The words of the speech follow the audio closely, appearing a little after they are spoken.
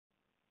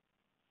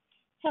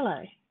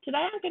Hello, today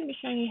I'm going to be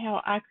showing you how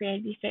I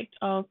created the effect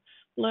of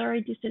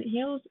blurry distant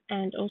hills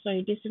and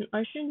also distant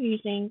ocean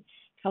using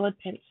coloured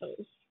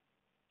pencils.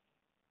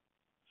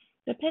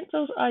 The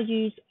pencils I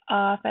use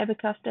are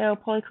Faber-Castell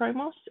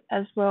Polychromos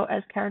as well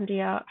as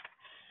Carandia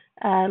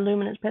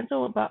Luminance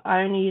pencil, but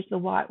I only use the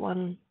white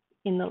one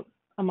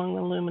among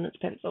the Luminance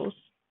pencils.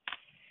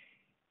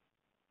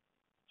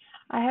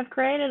 I have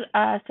created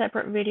a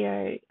separate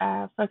video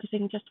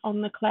focusing just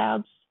on the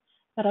clouds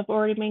that have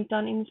already been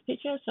done in this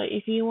picture. So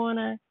if you want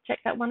to check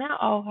that one out,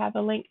 I'll have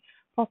a link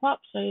pop up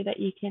so that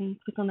you can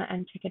click on that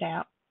and check it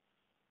out.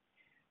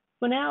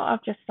 For now,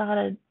 I've just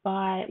started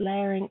by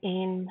layering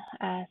in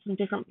some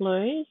different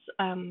blues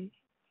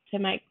to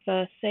make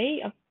the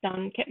sea. I've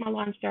kept my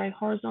lines very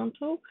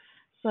horizontal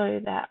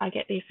so that I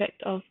get the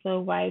effect of the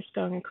waves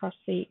going across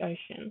the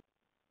ocean.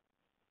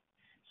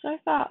 So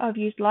far, I've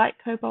used light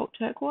cobalt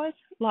turquoise,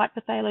 light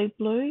phthalo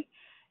blue,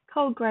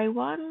 cold grey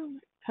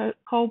 1,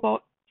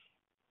 cobalt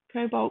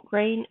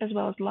green, as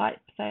well as light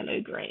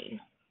phthalo green.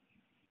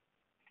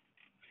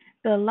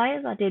 The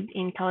layers I did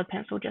in coloured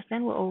pencil just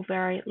then were all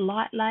very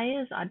light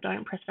layers. I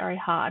don't press very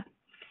hard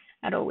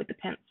at all with the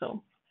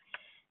pencil.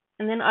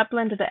 And then I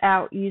blended it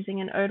out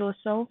using an odourless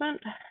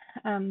solvent.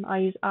 I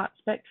use Art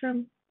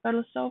Spectrum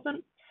Odourless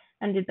Solvent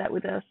and did that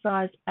with a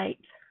size 8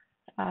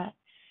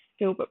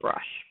 filbert brush.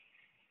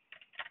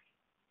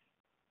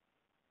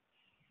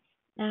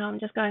 Now I'm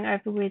just going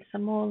over with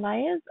some more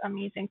layers. I'm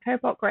using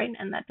cobalt green,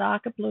 and that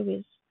darker blue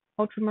is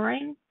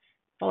ultramarine,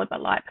 followed by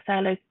light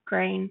phthalo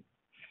green.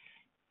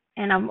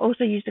 And I've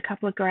also used a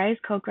couple of greys,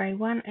 cold grey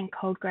 1 and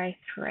cold grey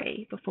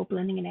 3, before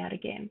blending it out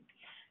again.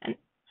 And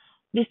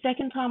this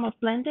second time of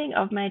blending,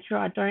 I've made sure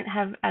I don't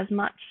have as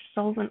much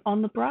solvent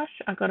on the brush.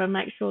 I've got to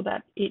make sure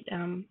that it,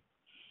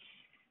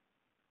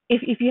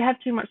 if you have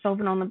too much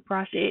solvent on the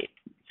brush, it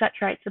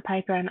saturates the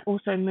paper and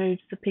also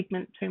moves the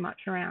pigment too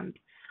much around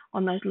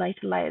on those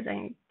later layers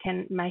and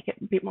can make it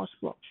a bit more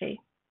splotchy.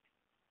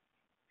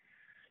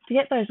 To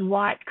get those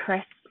white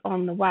crests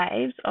on the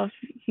waves, I've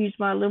used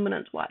my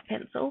Luminance white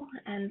pencil,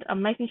 and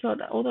I'm making sure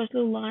that all those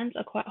little lines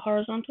are quite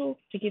horizontal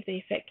to give the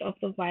effect of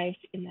the waves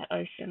in that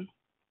ocean.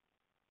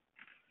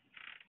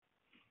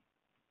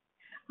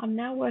 I'm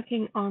now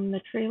working on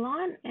the tree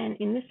line, and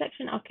in this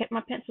section I've kept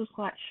my pencils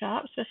quite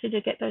sharp, especially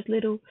to get those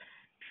little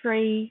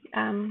tree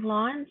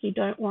lines. You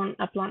don't want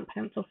a blunt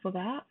pencil for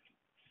that.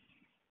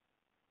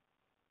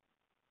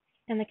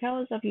 And the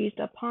colours I've used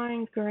are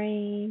pine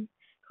green,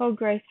 cold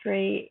grey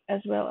 3,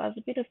 as well as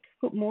a bit of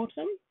Cook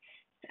Morton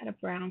to add a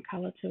brown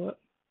colour to it.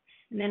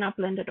 And then I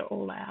blended it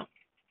all out.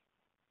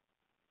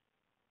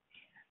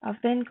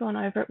 I've then gone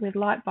over it with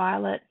light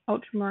violet,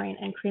 ultramarine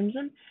and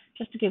crimson,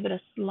 just to give it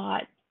a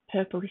slight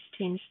purplish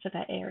tinge to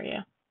that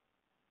area.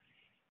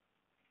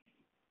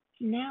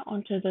 Now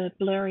onto the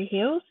blurry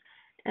hills,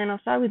 and I'll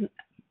start with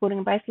putting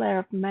a base layer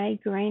of May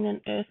green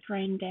and earth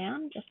green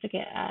down just to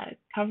get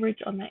coverage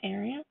on that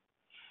area.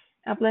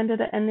 I blended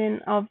it, and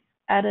then I've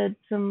added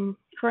some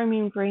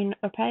chromium green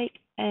opaque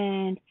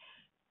and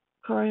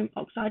chrome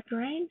oxide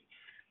green,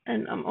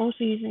 and I'm also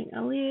using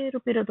a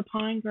little bit of the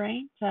pine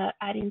green to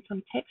add in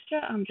some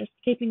texture. I'm just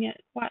keeping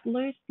it quite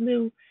loose,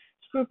 little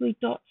scribbly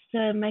dots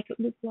to make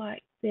it look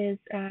like there's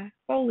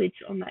foliage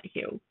on that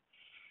hill,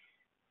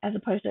 as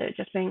opposed to it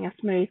just being a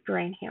smooth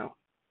green hill.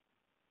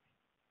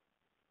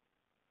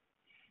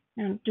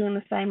 And I'm doing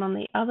the same on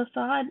the other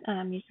side,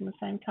 using the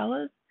same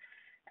colours.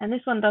 And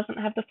this one doesn't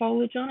have the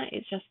foliage on it,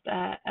 it's just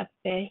a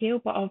bare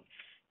hill, but I've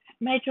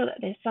made sure that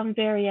there's some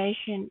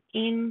variation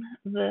in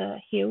the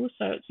hill,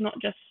 so it's not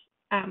just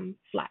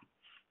flat.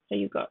 So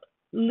you've got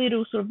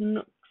little sort of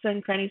nooks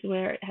and crannies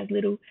where it has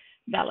little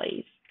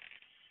valleys.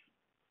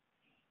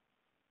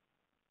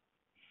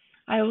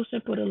 I also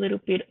put a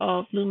little bit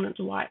of Luminance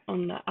white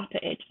on the upper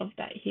edge of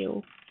that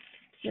hill,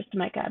 just to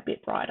make it a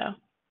bit brighter.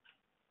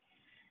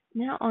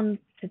 Now on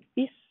to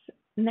this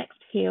next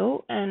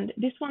hill, and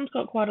this one's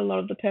got quite a lot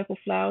of the purple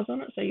flowers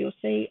on it, so you'll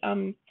see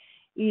I'm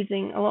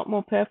using a lot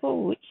more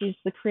purple, which is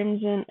the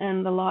crimson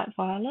and the light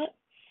violet,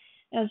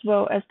 as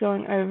well as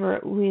going over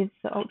it with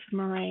the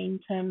ultramarine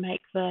to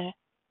make the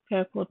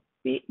purple a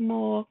bit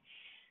more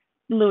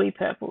bluey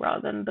purple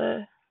rather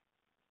than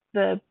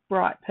the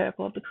bright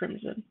purple of the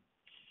crimson.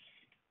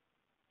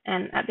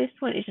 And at this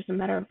point it's just a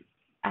matter of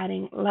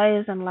adding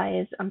layers and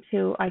layers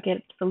until I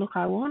get the look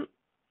I want.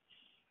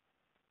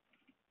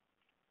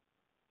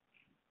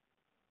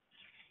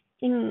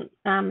 In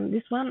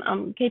this one,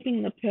 I'm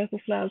keeping the purple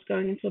flowers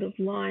going in sort of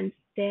lines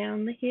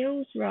down the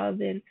hills rather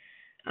than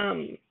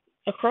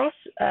across,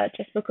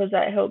 just because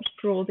that helps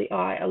draw the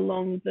eye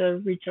along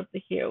the ridge of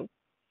the hill.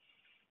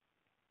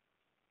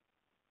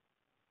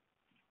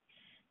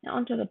 Now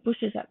onto the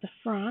bushes at the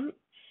front.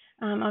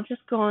 I've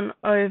just gone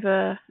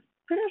over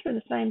pretty much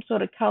with the same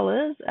sort of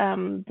colours,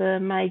 the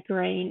May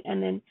green,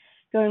 and then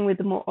going with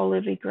the more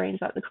olivey greens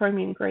like the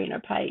chromium green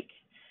opaque.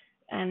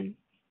 And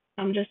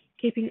I'm just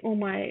keeping all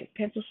my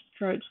pencil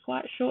strokes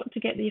quite short to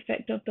get the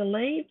effect of the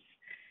leaves,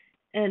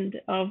 and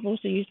I've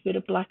also used a bit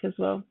of black as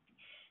well.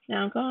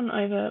 Now I've gone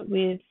over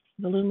with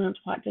the Luminance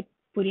white to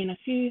put in a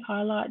few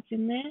highlights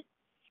in there.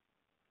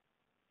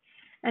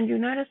 And you'll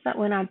notice that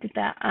when I did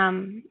that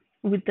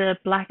with the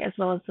black as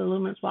well as the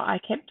luminance, well, I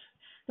kept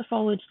the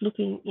foliage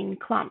looking in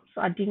clumps.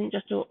 I didn't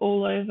just do it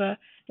all over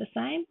the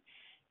same.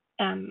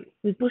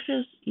 With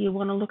bushes, you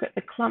want to look at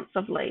the clumps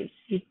of leaves.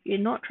 You're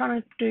not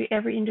trying to do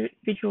every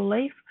individual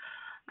leaf.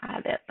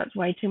 That's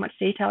way too much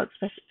detail,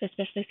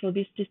 especially for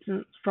this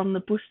distance from the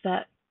bush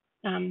that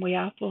we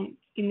are from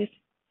in this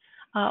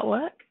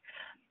artwork.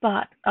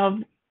 But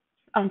I'm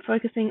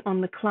focusing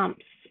on the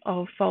clumps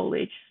of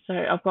foliage. So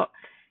I've got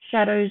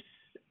shadows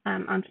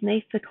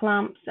underneath the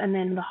clumps and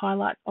then the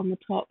highlights on the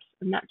tops,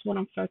 and that's what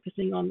I'm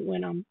focusing on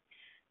when I'm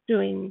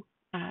doing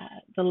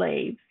the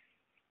leaves.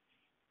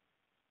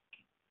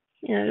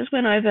 Just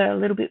went over a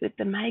little bit with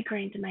the May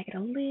green to make it a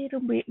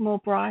little bit more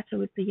brighter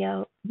with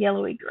the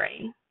yellowy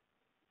green,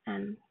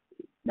 and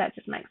that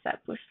just makes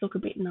that bush look a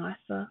bit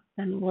nicer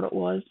than what it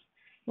was.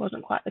 It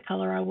wasn't quite the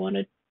color I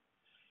wanted.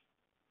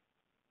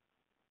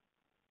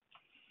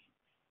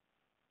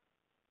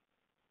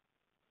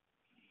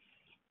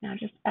 Now I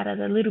just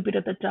added a little bit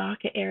of the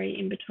darker area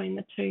in between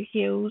the two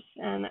hills,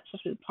 and that's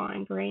just with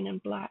pine green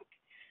and black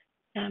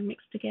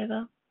mixed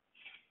together.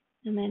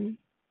 And then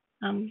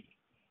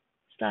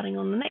starting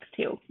on the next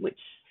hill, which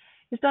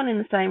is done in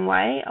the same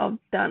way. I've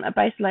done a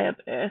base layer of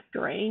earth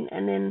green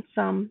and then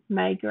some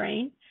May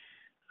green,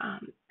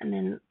 and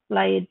then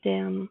layered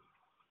down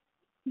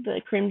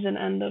the crimson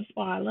and the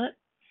violet,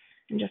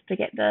 and just to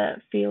get the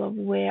feel of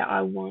where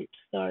I want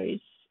those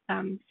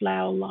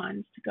flower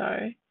lines to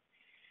go.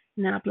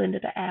 And then I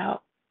blended it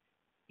out,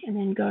 and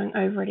then going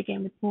over it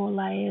again with more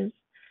layers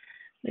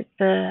with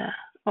the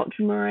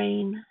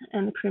ultramarine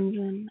and the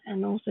crimson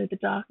and also the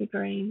darker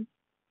green.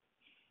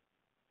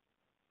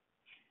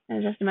 And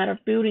it's just a matter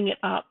of building it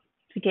up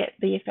to get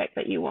the effect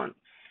that you want.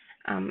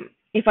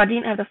 If I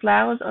didn't have the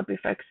flowers, I'd be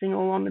focusing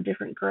all on the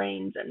different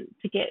greens, and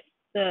to get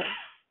the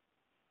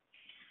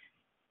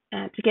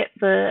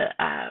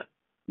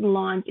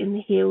lines in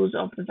the hills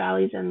of the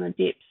valleys and the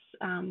dips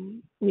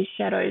with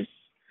shadows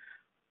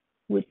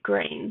with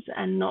greens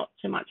and not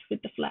so much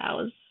with the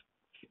flowers,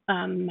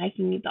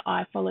 making the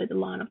eye follow the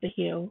line of the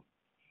hill.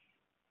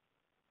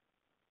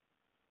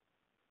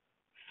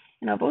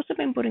 And I've also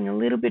been putting a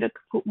little bit of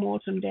caput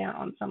mortuum down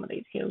on some of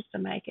these hills to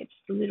make it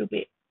just a little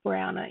bit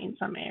browner in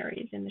some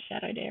areas, in the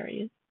shadowed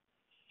areas.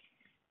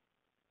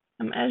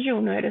 As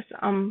you'll notice,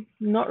 I'm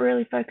not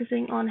really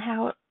focusing on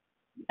how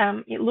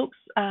it looks,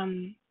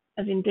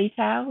 as in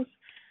details.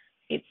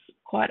 It's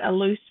quite a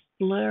loose,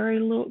 blurry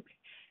look.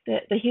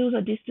 The hills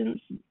are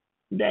distant.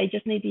 They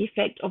just need the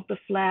effect of the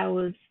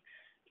flowers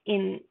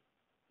in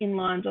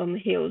lines on the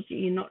hills.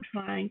 You're not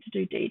trying to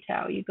do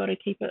detail. You've got to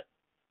keep it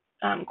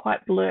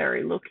quite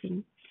blurry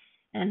looking,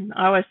 and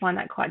I always find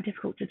that quite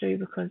difficult to do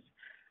because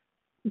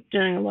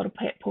doing a lot of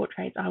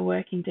portraits, I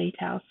work in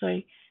detail,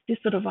 so this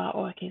sort of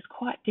artwork is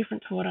quite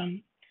different to what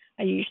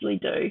I usually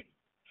do.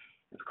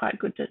 It's quite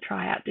good to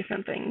try out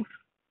different things.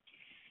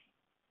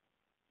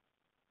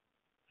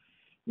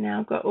 Now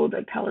I've got all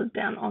the colours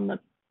down on the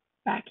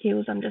back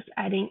hills. I'm just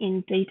adding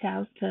in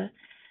details to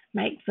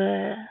make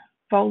the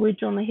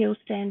foliage on the hill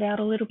stand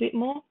out a little bit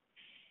more.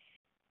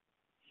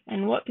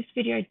 And what this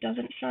video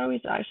doesn't show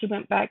is I actually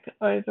went back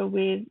over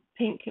with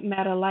Pink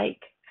Madder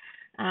Lake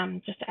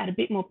just to add a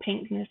bit more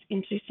pinkness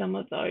into some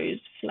of those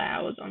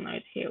flowers on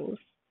those hills.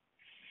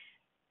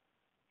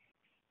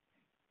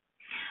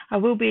 I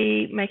will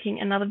be making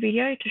another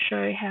video to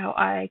show how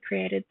I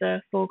created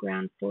the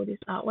foreground for this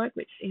artwork,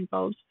 which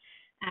involves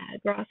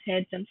grass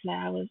heads and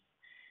flowers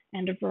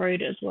and a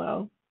road as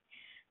well.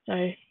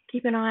 So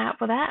keep an eye out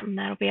for that, and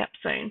that'll be up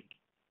soon.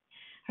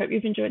 Hope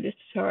you've enjoyed this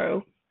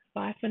tutorial.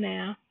 Bye for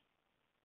now.